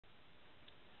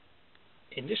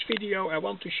In this video I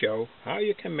want to show how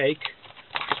you can make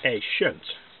a shunt.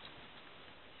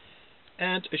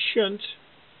 And a shunt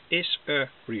is a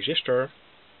resistor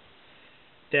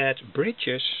that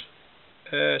bridges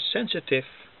a sensitive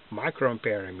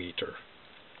microamperemeter.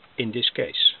 In this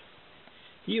case,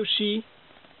 here you see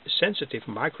a sensitive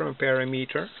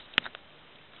microamperemeter.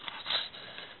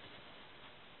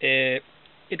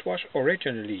 It was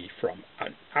originally from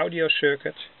an audio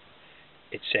circuit.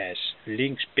 It says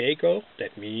links pegel,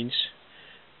 that means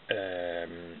the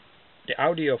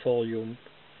audio volume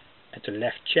at the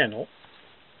left channel.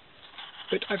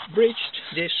 But I've bridged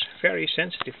this very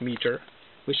sensitive meter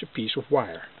with a piece of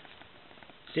wire.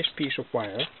 This piece of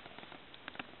wire,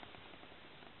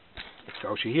 it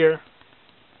goes here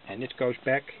and it goes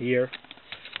back here,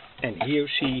 and here you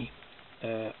see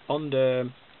on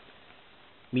the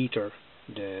meter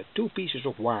the two pieces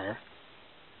of wire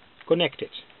connected.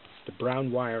 The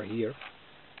brown wire here,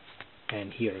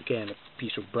 and here again a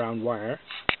piece of brown wire.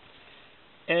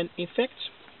 And in fact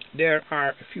there are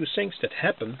a few things that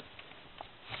happen.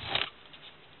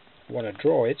 I want to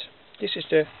draw it. This is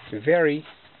the very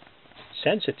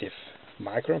sensitive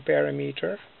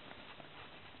microamperemeter,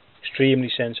 extremely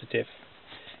sensitive.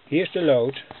 Here's the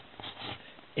load,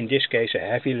 in this case a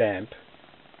heavy lamp,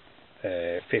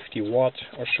 50 watt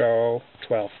or so,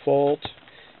 12 volt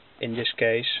in this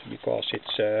case, because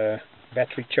it's a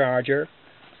battery charger.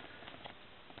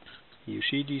 You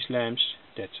see these lamps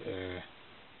that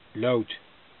load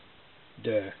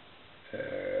the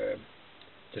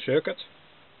circuit.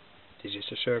 This is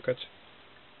the circuit,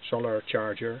 solar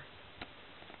charger.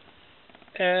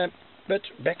 But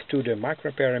back to the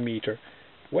microamperemeter.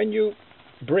 When you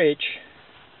bridge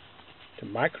the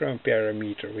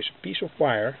microamperemeter with a piece of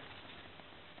wire,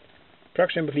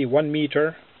 approximately 1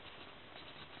 meter,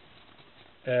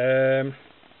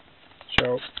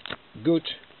 so good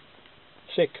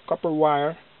thick copper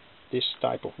wire, this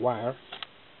type of wire,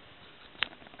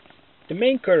 the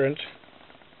main current,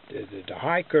 the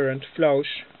high current flows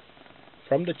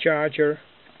from the charger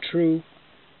through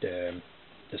the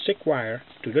thick wire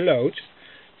to the load,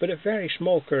 but a very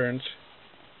small current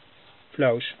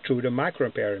flows through the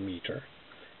microamperemeter,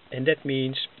 and that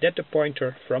means that the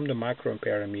pointer from the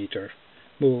microamperemeter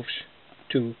moves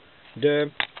to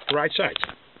the right side.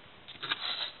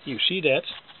 You see that.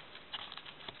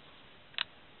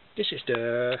 This is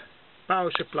the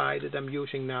power supply that I'm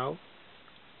using now.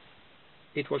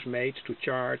 It was made to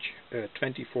charge a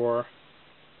 24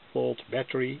 volt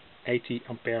battery, 80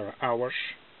 ampere hours.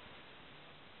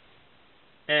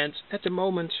 And at the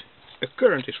moment a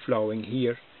current is flowing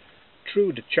here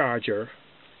through the charger,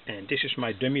 and this is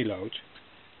my dummy load,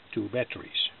 two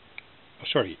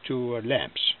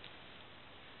lamps.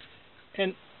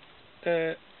 And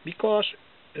because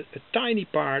a tiny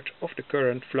part of the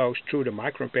current flows through the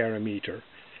microamperemeter,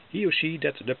 here you see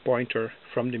that the pointer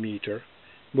from the meter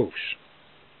moves,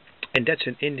 and that's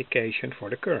an indication for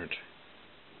the current.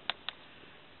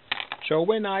 So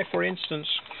when I, for instance,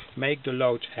 make the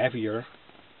load heavier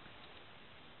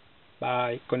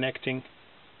by connecting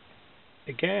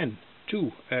again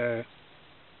two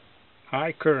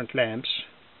high current lamps,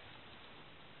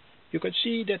 you can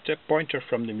see that the pointer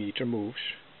from the meter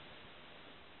moves,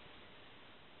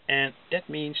 and that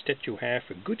means that you have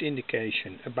a good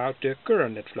indication about the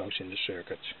current that flows in the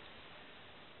circuit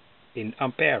in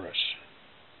amperes.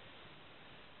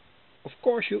 Of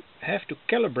course you have to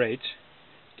calibrate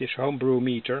this homebrew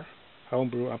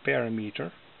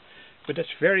amperemeter, but that's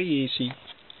very easy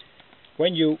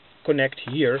when you connect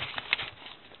here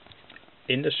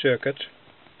in the circuit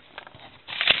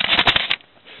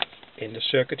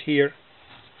here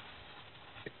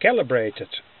a calibrated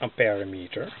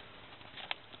amperemeter.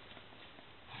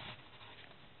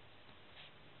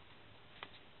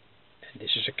 And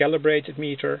this is a calibrated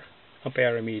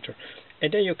amperemeter,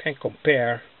 and then you can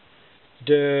compare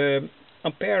the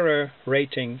ampere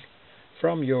rating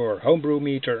from your homebrew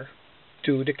meter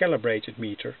to the calibrated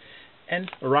meter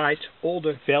and write all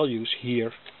the values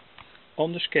here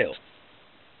on the scale.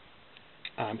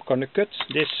 I'm gonna cut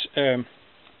this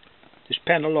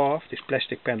panel off, this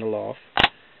plastic panel off,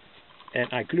 and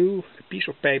I glue a piece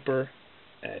of paper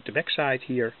at the back side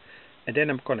here, and then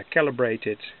I'm gonna calibrate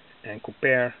it and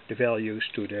compare the values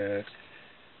to the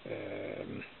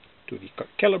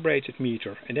calibrated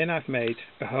meter, and then I've made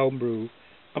a homebrew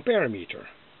amperemeter.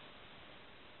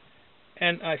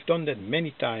 And I've done that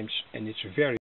many times, and it's very